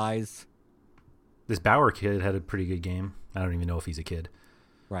Bournemouth guys. This Bauer kid had a pretty good game. I don't even know if he's a kid.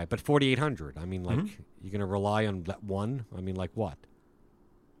 Right, but 4,800. I mean, like, you're going to rely on that one? I mean, like what?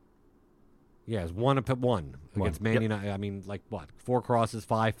 Yeah, it's one against Man United. I mean, like what? 4 crosses,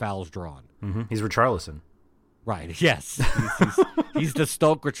 5 fouls drawn. He's Richarlison. Right, yes. He's the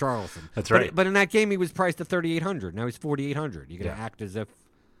Stoke Richarlison. That's right. But in that game, he was priced at 3,800. Now he's 4,800. You're going to act as if,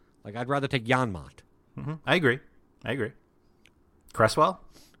 like, I'd rather take Janmat. I agree. Cresswell?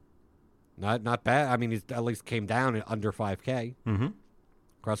 Not bad. I mean, he's at least came down at under 5K. Mm-hmm.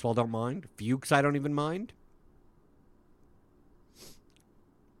 Cresswell don't mind. Fuchs, I don't even mind.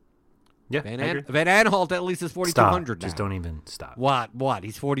 Yeah, Van I agree. Aanholt at least is 4,200 now. Just don't even stop. What?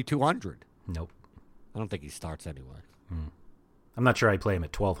 He's 4,200. Nope. I don't think he starts anyway. I'm not sure I'd play him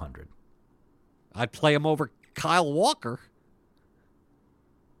at 1,200. I'd play him over Kyle Walker.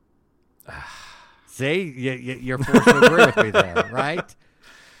 See, you're forced to agree with me there, right?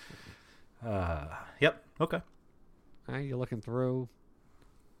 Yep. Okay. All right, you're looking through.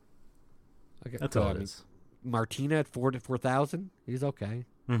 Okay, That's all it is. Martina at 4,000. He's okay.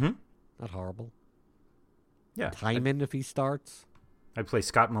 Mm-hmm. Not horrible. Yeah. Hyman if he starts. I'd play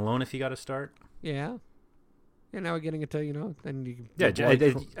Scott Malone if he got to start. Yeah. Yeah, now we're getting into, then you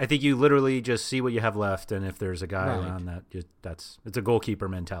I think you literally just see what you have left, and if there's a guy Right. around that, it's a goalkeeper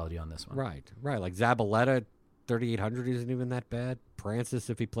mentality on this one. Right. Like Zabaleta, 3,800 isn't even that bad. Francis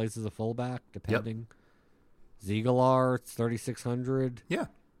if he plays as a fullback, depending. Ziegler, it's 3,600. Yeah.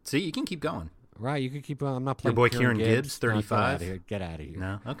 See, you can keep going. Right, you could keep. I'm not playing. Your boy Kieran Gibbs, No, 35. Get out of here.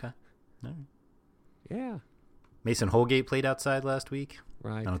 No. Okay. No. Yeah. Mason Holgate played outside last week.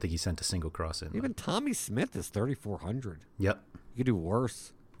 Right. I don't think he sent a single cross in. Even Tommy Smith is 3,400. Yep. You could do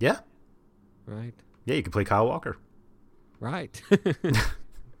worse. Yeah. Right. Yeah, you could play Kyle Walker. Right.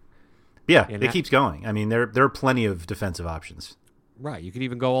 Yeah, And it keeps going. I mean, there are plenty of defensive options. Right. You could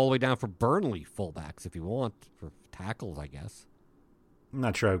even go all the way down for Burnley fullbacks if you want, for tackles, I guess. I'm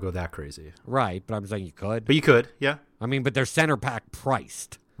not sure I'd go that crazy. Right, but I'm saying you could. But you could, yeah. I mean, but they're center back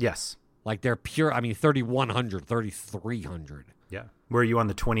priced. Yes. Like they're pure, 3,100, 3,300. Yeah. Where are you on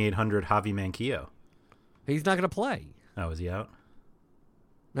the 2,800 Javi Manquillo? He's not going to play. Oh, is he out?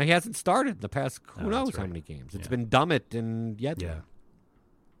 Now, he hasn't started the past, who Oh, knows that's how right. many games. It's Yeah. been Dummett and Yedlin. Yeah.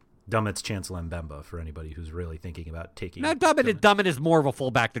 Dummett's Chancellor Mbemba for anybody who's really thinking about taking. Now, Dummett is more of a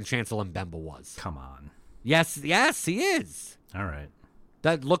fullback than Chancellor Mbemba was. Come on. Yes, he is. All right.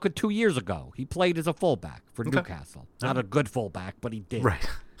 Look at 2 years ago. He played as a fullback for Okay. Newcastle. Not a good fullback, but he did. Right.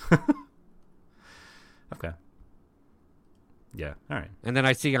 Okay. Yeah. All right. And then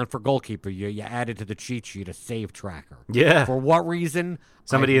I see for goalkeeper, you added to the cheat sheet a save tracker. Yeah. For what reason?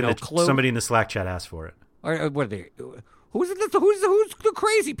 Somebody I have no clue. somebody in the Slack chat asked for it. Or what are they? Who's the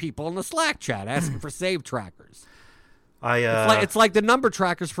crazy people in the Slack chat asking for save trackers? It's like the number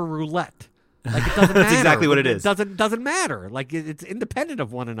trackers for roulette. Like it doesn't matter. That's exactly what it is. It doesn't matter. Like it's independent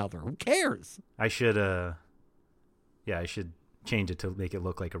of one another. Who cares? I should I should change it to make it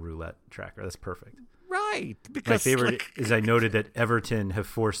look like a roulette tracker. That's perfect. Right. My Because favorite is I noted that Everton have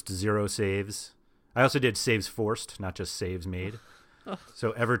forced 0 saves. I also did saves forced, not just saves made.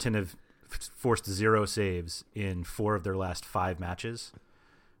 So Everton have forced 0 saves in 4 of their last 5 matches,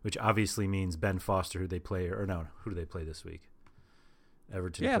 which obviously means Ben Foster, who do they play this week?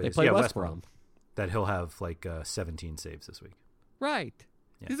 Everton. Yeah, plays, they play West Brom. That he'll have 17 saves this week. Right.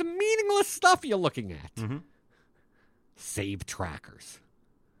 Yeah. There's a meaningless stuff you're looking at. Mm-hmm. Save trackers.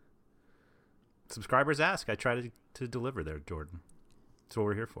 Subscribers ask. I try to deliver there, Jordan. That's what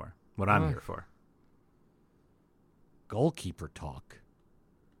we're here for. What I'm here for. Goalkeeper talk.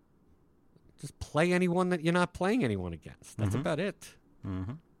 Just play anyone that you're not playing anyone against. That's about it.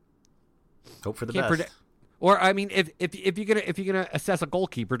 Mm-hmm. Hope for the Can't best. predict. Or I mean, if you're gonna assess a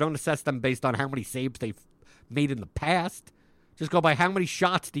goalkeeper, don't assess them based on how many saves they've made in the past. Just go by how many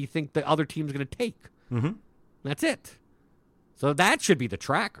shots do you think the other team's gonna take. Mm-hmm. That's it. So that should be the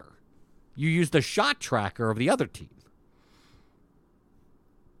tracker. You use the shot tracker of the other team.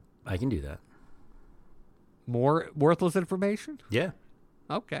 I can do that. More worthless information? Yeah.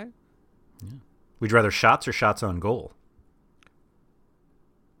 Okay. Would you rather shots or shots on goal?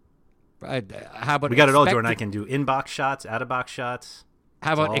 How about We got it all, expected- Jordan. I can do in-box shots, out-of-box shots.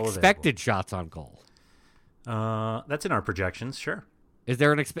 How It's about all expected shots on goal? That's in our projections, sure. Is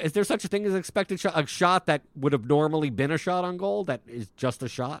there is there such a thing as expected shot? A shot that would have normally been a shot on goal that is just a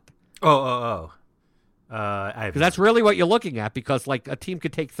shot? Because Because that's really what you're looking at. Because like a team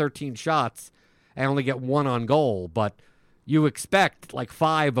could take 13 shots and only get 1 on goal, but you expect like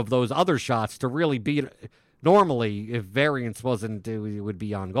 5 of those other shots to really be. Normally, if variance wasn't, it would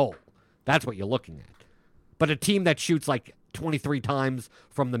be on goal. That's what you're looking at. But a team that shoots like 23 times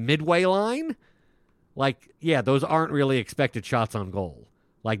from the midway line, like, yeah, those aren't really expected shots on goal.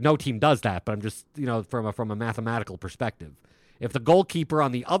 Like, no team does that, but I'm just, from a mathematical perspective. If the goalkeeper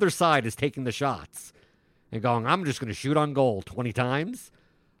on the other side is taking the shots and going, I'm just going to shoot on goal 20 times,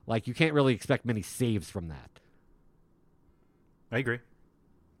 like, you can't really expect many saves from that. I agree.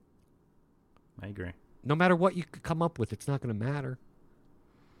 No matter what you could come up with, it's not going to matter.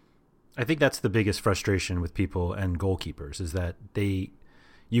 I think that's the biggest frustration with people and goalkeepers is that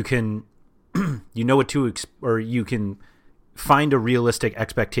you can you know what to or you can find a realistic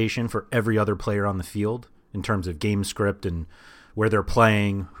expectation for every other player on the field in terms of game script and where they're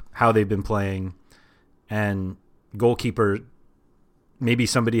playing, how they've been playing, and goalkeeper. Maybe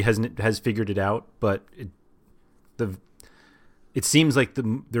somebody has figured it out, but it seems like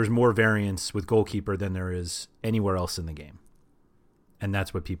there's more variance with goalkeeper than there is anywhere else in the game, and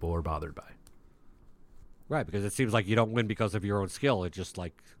that's what people are bothered by. Right, because it seems like you don't win because of your own skill. It's just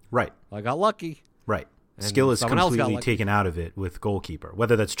like, right, I got lucky. Right, And skill is completely lucky. taken out of it with goalkeeper.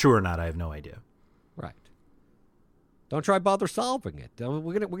 Whether that's true or not, I have no idea. Right. Don't try bother solving it.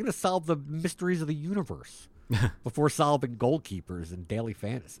 We're gonna solve the mysteries of the universe before solving goalkeepers in daily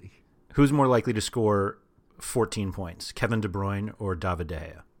fantasy. Who's more likely to score 14 points, Kevin De Bruyne or David De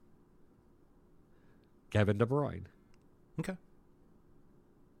Gea? Kevin De Bruyne. Okay.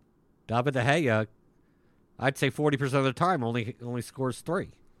 David De Gea, I'd say 40% of the time only scores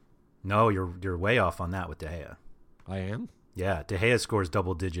 3. No, you're way off on that with De Gea. I am? Yeah, De Gea scores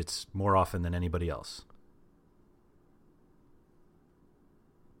double digits more often than anybody else.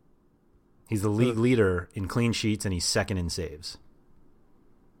 He's the league leader in clean sheets, and he's second in saves.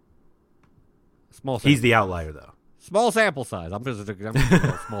 He's the outlier, though. Small sample size. I'm just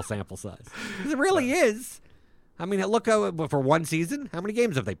a small sample size. 'Cause it really is. I mean, look for one season. How many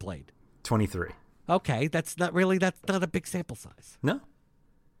games have they played? 23. Okay, that's not a big sample size, No.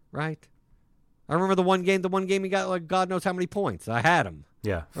 right? I remember the one game he got like God knows how many points. I had him.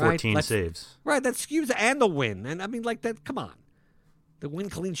 Yeah, Right, 14 saves. Right, that skews and the win. And I mean, like that. Come on, the win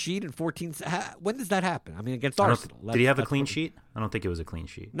clean sheet and 14. When does that happen? I mean, against Arsenal. Did he have a clean sheet? I don't think it was a clean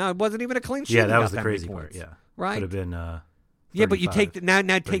sheet. No, it wasn't even a clean sheet. Yeah, He that got was the many crazy points. part. Yeah, Right. Could have been. Yeah, but you 35, take now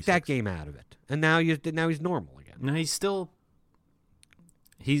take 36. that game out of it, and now he's normal again. No, he's still.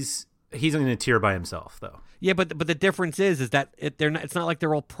 He's in a tier by himself, though. Yeah, but the difference is that it's not like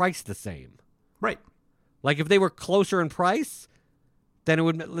they're all priced the same. Right. Like if they were closer in price, then it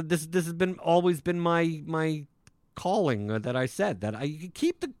would. This has always been my calling that I said that you can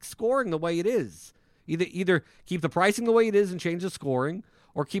keep the scoring the way it is. Either keep the pricing the way it is and change the scoring,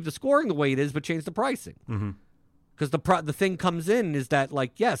 or keep the scoring the way it is but change the pricing. Because the thing comes in is that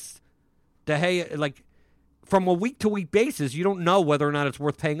like yes, De Gea like from a week to week basis you don't know whether or not it's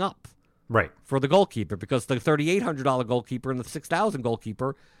worth paying up. Right. For the goalkeeper, because the $3,800 goalkeeper and the $6,000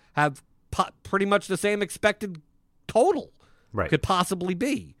 goalkeeper have pretty much the same expected total. Right. Could possibly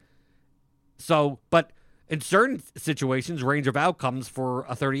be. So, but in certain situations, range of outcomes for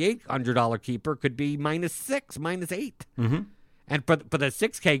a $3,800 keeper could be -6, -8. Mm-hmm. And for the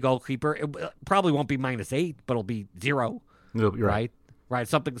 $6K goalkeeper, it probably won't be -8, but it'll be 0. You're right. Right.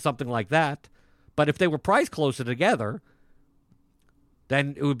 Something like that. But if they were priced closer together,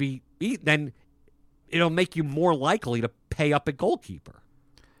 then it would be. Then it'll make you more likely to pay up a goalkeeper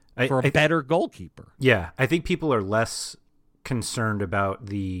for a better goalkeeper. Yeah, I think people are less concerned about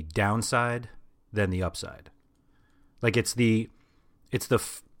the downside than the upside. Like it's the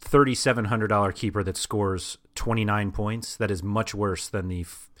 $3,700 keeper that scores 29 points that is much worse than the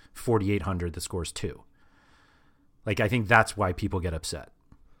 $4,800 that scores 2. Like I think that's why people get upset.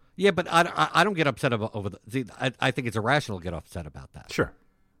 Yeah, but I don't get upset over the. See, I think it's irrational to get upset about that. Sure.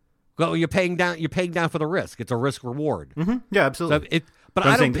 Well, you're paying down for the risk. It's a risk reward. Mm-hmm. Yeah, absolutely. So but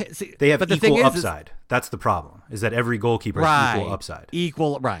I'm I don't. saying they have but the equal thing upside. That's the problem. Is that every goalkeeper has equal upside.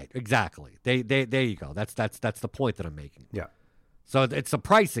 Equal, right? Exactly. There you go. That's the point that I'm making. Yeah. So it's a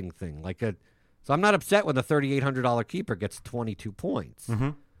pricing thing. So I'm not upset when the $3,800 keeper gets 22 points. Mm-hmm.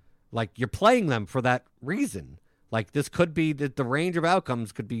 Like you're playing them for that reason. Like this could be that the range of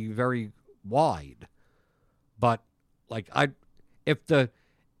outcomes could be very wide, but like if the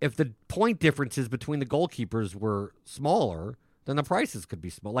point differences between the goalkeepers were smaller, then the prices could be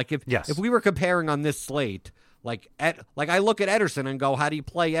small. Like if we were comparing on this slate, like I look at Ederson and go, how do you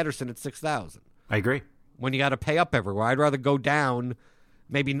play Ederson at 6,000? I agree. When you got to pay up everywhere, I'd rather go down.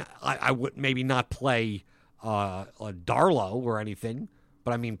 Maybe I would maybe not play Darlow or anything,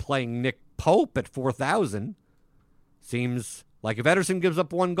 but I mean playing Nick Pope at 4,000 seems like if Ederson gives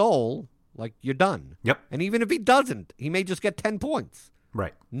up one goal, like you're done. Yep. And even if he doesn't, he may just get 10 points.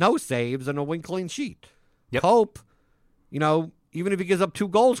 Right. No saves and a win clean sheet. Yep. Pope, even if he gives up 2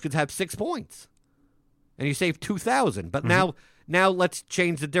 goals, could have 6 points. And you save 2,000. But now let's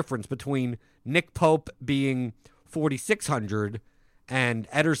change the difference between Nick Pope being 4,600 and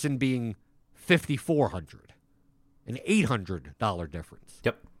Ederson being 5,400. An $800 difference.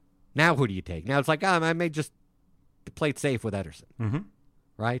 Yep. Now who do you take? Now it's like, I may just play it safe with Ederson. Mm-hmm.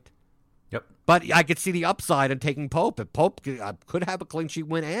 Right? Yep. But I could see the upside in taking Pope. If Pope could have a clean sheet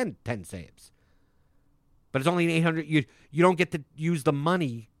win and 10 saves. But it's only an 800. You don't get to use the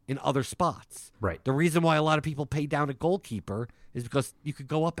money in other spots. Right. The reason why a lot of people pay down a goalkeeper is because you could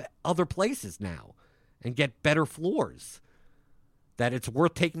go up at other places now and get better floors. That it's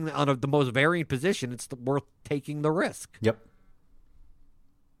worth taking on the most varying position. It's worth taking the risk. Yep.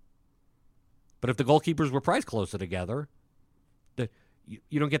 But if the goalkeepers were priced closer together,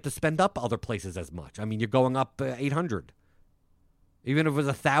 you don't get to spend up other places as much. I mean, you're going up $800. Even if it was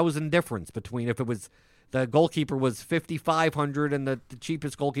 $1,000 difference between if it was the goalkeeper was $5,500 and the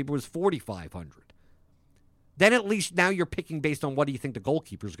cheapest goalkeeper was $4,500. Then at least now you're picking based on what do you think the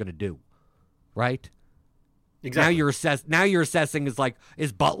goalkeeper is going to do, right? Exactly. Now you're assessing is like,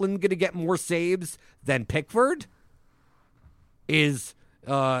 is Butland going to get more saves than Pickford? Is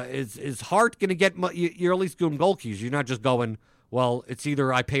Hart going to get? You're at least doing goal keys. You're not just going, well, it's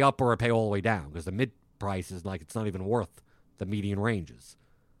either I pay up or I pay all the way down, because the mid price is like it's not even worth the median ranges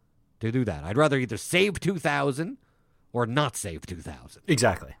to do that. I'd rather either save $2,000 or not save $2,000.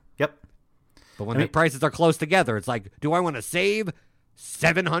 Exactly. Yep. But when the prices are close together, it's like, do I want to save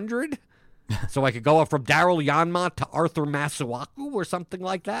 $700 so I could go up from Daryl Yanmat to Arthur Masuaku or something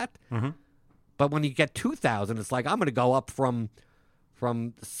like that? Mm-hmm. But when you get $2,000, it's like I'm going to go up from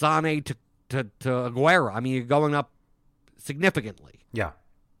Sane to Aguero. I mean, you're going up significantly. Yeah.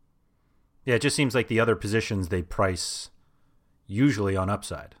 Yeah, it just seems like the other positions they price usually on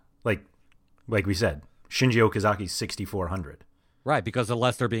upside. Like we said, Shinji Okazaki's $6,400. Right, because of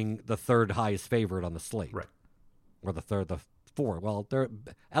Leicester being the third highest favorite on the slate. Right. Or the fourth. Well, they're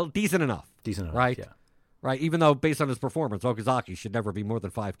decent enough. Decent enough, right? Yeah. Right, even though based on his performance, Okazaki should never be more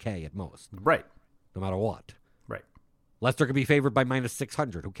than $5,000 at most. Right. No matter what. Right. Leicester could be favored by minus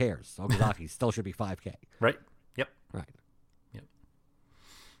 $600. Who cares? Okazaki still should be $5,000. Right. Yep. Right. Yep.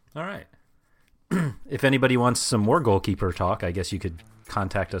 All right. If anybody wants some more goalkeeper talk, I guess you could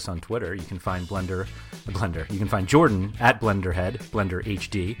contact us on Twitter. You can find Blender. You can find Jordan at Blenderhead, Blender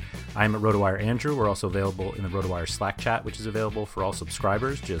HD. I'm at RotoWire Andrew. We're also available in the RotoWire Slack chat, which is available for all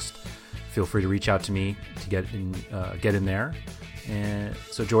subscribers. Just feel free to reach out to me to get in there. And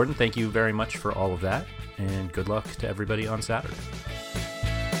so, Jordan, thank you very much for all of that, and good luck to everybody on Saturday.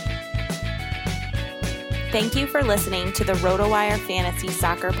 Thank you for listening to the RotoWire Fantasy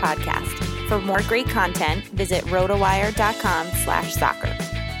Soccer Podcast. For more great content, visit rotowire.com/soccer.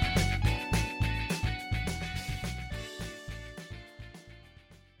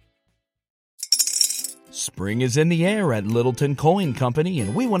 Spring is in the air at Littleton Coin Company,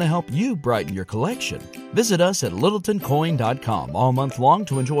 and we want to help you brighten your collection. Visit us at littletoncoin.com all month long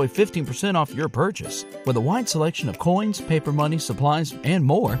to enjoy 15% off your purchase. With a wide selection of coins, paper money, supplies, and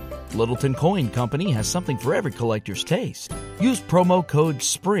more, Littleton Coin Company has something for every collector's taste. Use promo code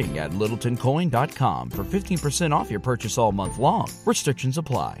SPRING at littletoncoin.com for 15% off your purchase all month long. Restrictions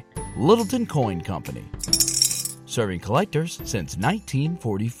apply. Littleton Coin Company. Serving collectors since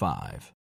 1945.